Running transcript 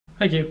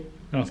Thank you.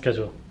 You're on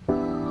schedule.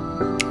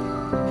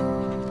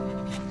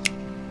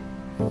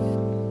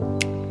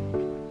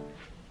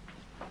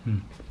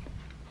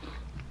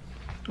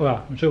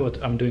 Well, I'm sure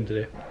what I'm doing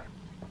today.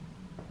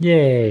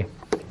 Yay!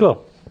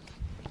 Cool.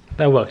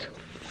 That worked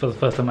for the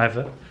first time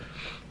ever.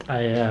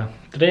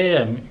 Today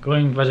I'm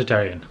going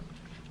vegetarian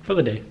for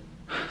the day.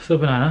 So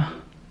banana.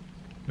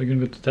 We're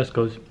gonna go to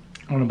Tesco's.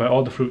 I'm gonna buy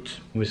all the fruits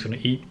we're just gonna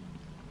eat.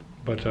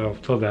 But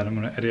till then I'm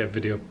gonna edit a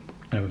video and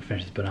I'm gonna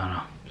finish this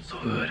banana. It's so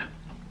good.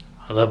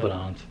 I love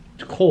bananas.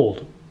 It's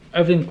cold.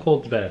 Everything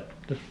cold is better.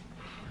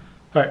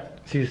 Alright,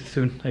 see you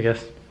soon, I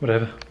guess.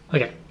 Whatever.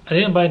 Okay, I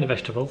didn't buy any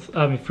vegetables,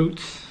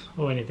 fruits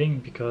or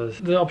anything because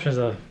the options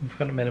are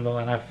kind of minimal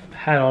and I've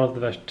had all of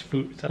the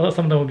fruits. I thought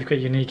some of them would be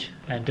quite unique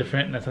and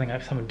different and I think I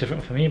have something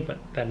different for me, but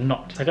they're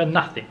not. I got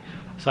nothing.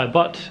 So I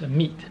bought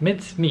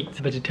minced meat,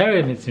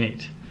 vegetarian minced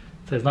meat.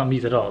 So it's not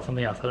meat at all,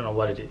 something else, I don't know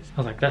what it is. I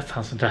was like, that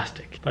sounds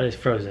fantastic, but it's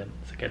frozen.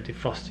 It's like a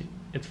defrosted.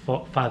 It's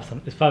 5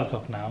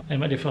 o'clock now, and it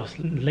might defrost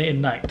late at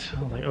night.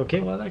 I was like,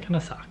 okay, well that kind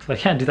of sucks. So I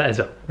can't do that as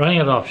well. Running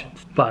out of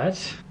options.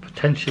 But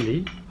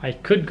potentially, I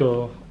could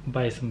go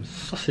buy some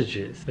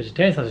sausages,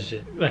 vegetarian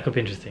sausages. That could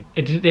be interesting.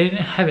 They didn't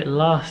have it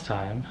last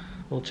time.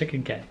 We'll check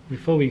again.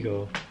 Before we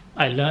go,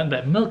 I learned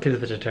that milk is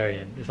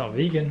vegetarian. It's not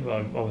vegan,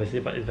 well, obviously,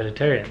 but it's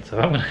vegetarian. So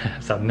I'm gonna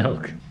have some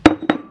milk.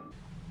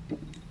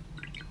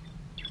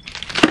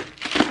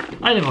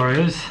 I love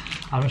Oreos.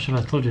 I'm not sure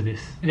if I told you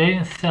this. They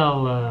didn't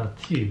sell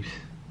tubes,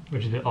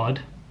 which is a bit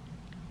odd.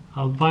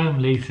 I'll buy them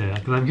later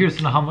because I'm curious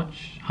to know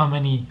how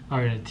many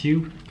are in a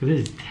tube. Because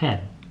this is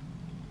 10.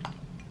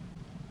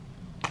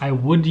 I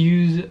would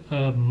use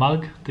a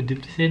mug to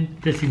dip this in.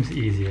 This seems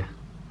easier.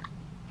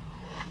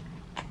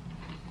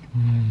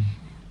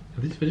 Are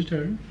these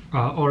vegetarian?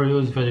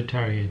 Oreos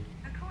vegetarian.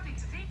 According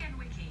to Vegan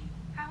Wiki,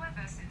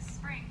 however, since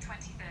spring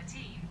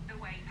 2013, the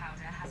whey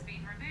powder has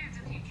been removed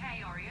and UK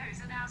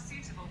Oreos are now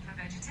suitable for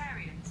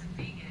vegetarians and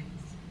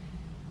vegans.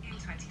 In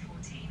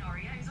 2014,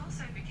 Oreos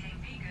also became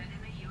vegan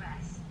in the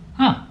US.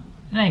 Huh,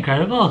 isn't that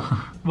incredible?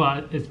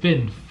 Well, it's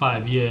been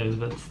 5 years,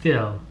 but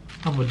still,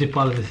 I'm gonna dip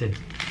all of this in.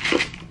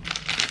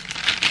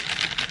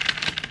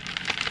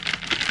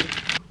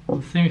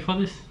 What's the thing before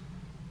this?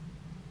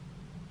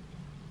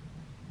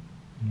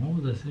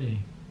 What was I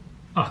saying?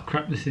 Oh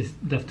crap, this is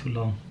left too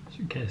long. I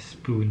should get a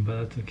spoon,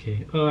 but that's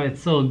okay. Oh,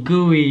 it's so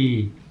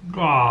gooey.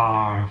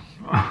 Oh,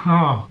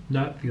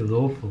 that feels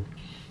awful.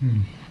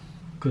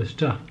 Good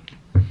stuff.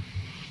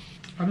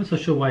 I'm not so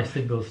sure why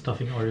single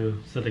stuffing Oreo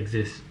still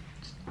exists.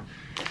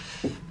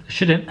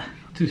 Shouldn't.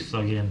 Too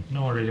soggy and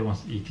no one really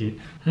wants to eat it.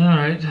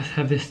 Alright, let's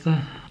have this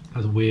then.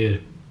 That's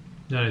weird.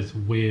 That is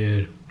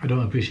weird. I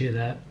don't appreciate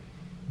that.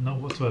 Not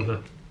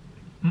whatsoever.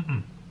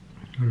 I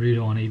really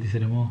don't want to eat this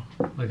anymore.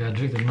 Like, I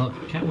drink the milk.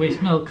 Can't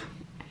waste milk.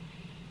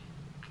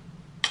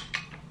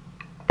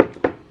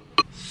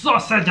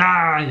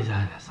 Sausages!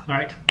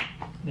 Alright,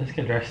 let's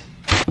get dressed.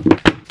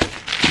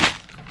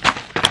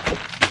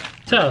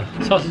 So,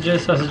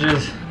 sausages,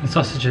 and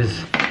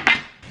sausages.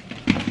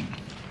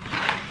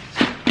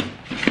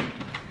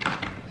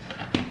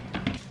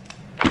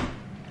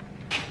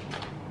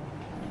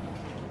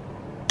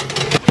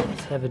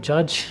 Let's have a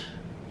judge.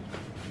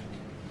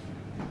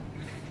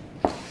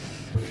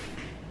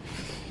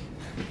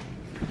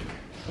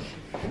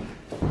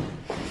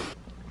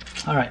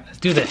 Alright, let's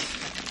do this.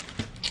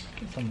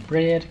 Get some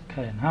bread,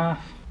 cut it in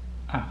half.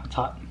 Ah, it's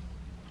hot.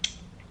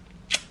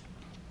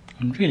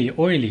 And really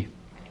oily.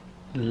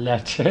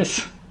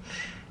 Lettuce.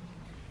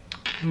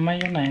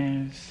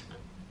 Mayonnaise.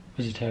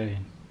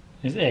 Vegetarian.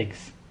 There's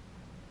eggs.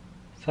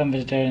 Some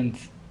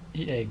vegetarians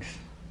eat eggs.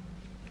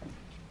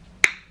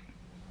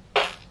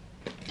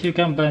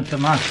 Cucumber and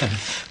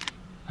tomatoes.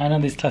 I know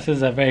these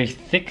sausages are very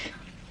thick.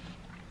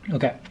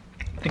 Okay,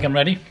 I think I'm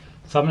ready.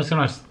 So I'm just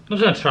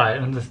gonna try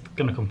it. I'm just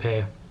gonna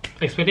compare.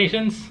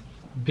 Expectations: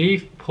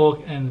 beef,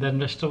 pork, and then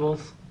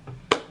vegetables.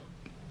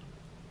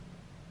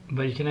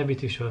 But you cannot be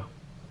too sure.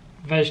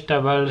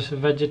 Vegetables,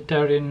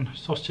 vegetarian,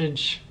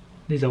 sausage.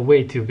 These are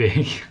way too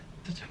big.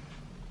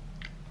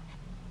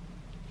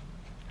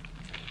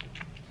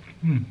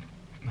 I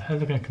have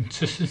the kind of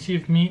consistency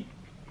of meat,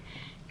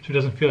 so it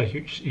doesn't feel like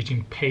you're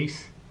eating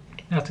paste.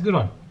 Yeah, that's a good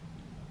one.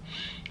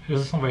 It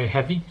doesn't sound very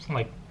heavy. It's not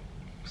like,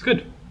 it's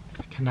good.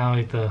 I can now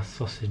eat the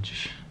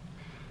sausage.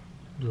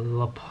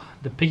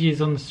 The piggies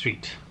on the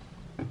street.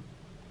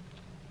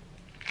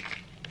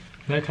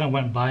 That kind of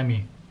went by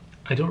me.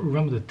 I don't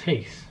remember the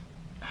taste.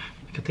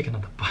 I could take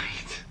another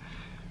bite.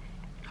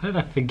 How did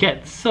I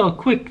forget so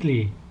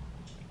quickly?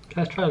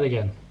 Let's try it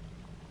again.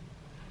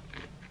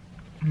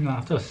 No,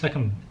 after the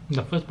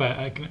first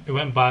bite, it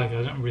went by. I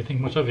didn't really think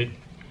much of it.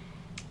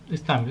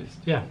 This time, it's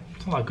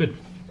not that good.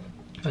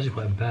 It's actually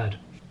quite bad.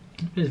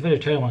 This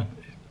vegetarian one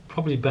is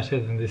probably better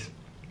than this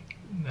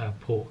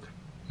pork.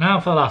 Now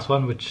for the last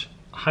one, which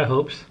high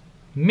hopes.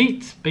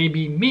 Meat,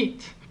 baby,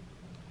 meat.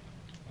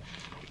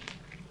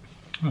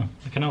 Oh,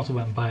 it can also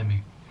went by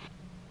me.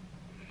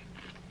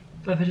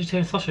 That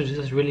vegetarian sausage is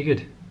just really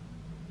good.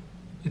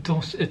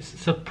 It's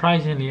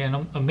surprisingly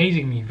and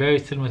amazingly very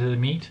similar to the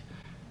meat,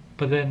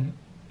 but then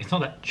it's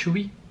not that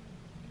chewy.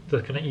 So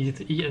it's kind of easy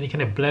to eat, and it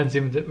kind of blends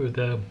in with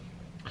the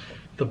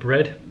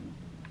bread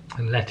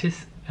and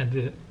lettuce, and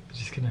it's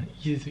just kind of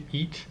easy to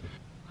eat.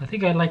 I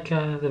think I like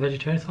the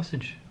vegetarian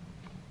sausage.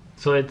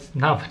 So it's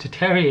now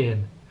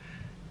vegetarian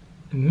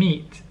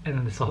meat, and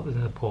then the sausage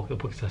and the pork. The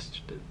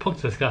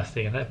pork's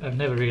disgusting, and I've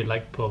never really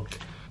liked pork.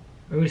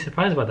 I'm really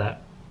surprised about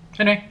that.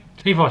 Anyway,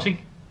 thank you for watching.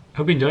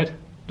 Hope you enjoyed.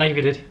 Like if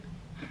you did.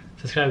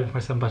 Subscribe and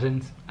press some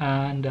buttons,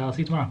 and I'll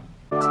see you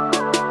tomorrow.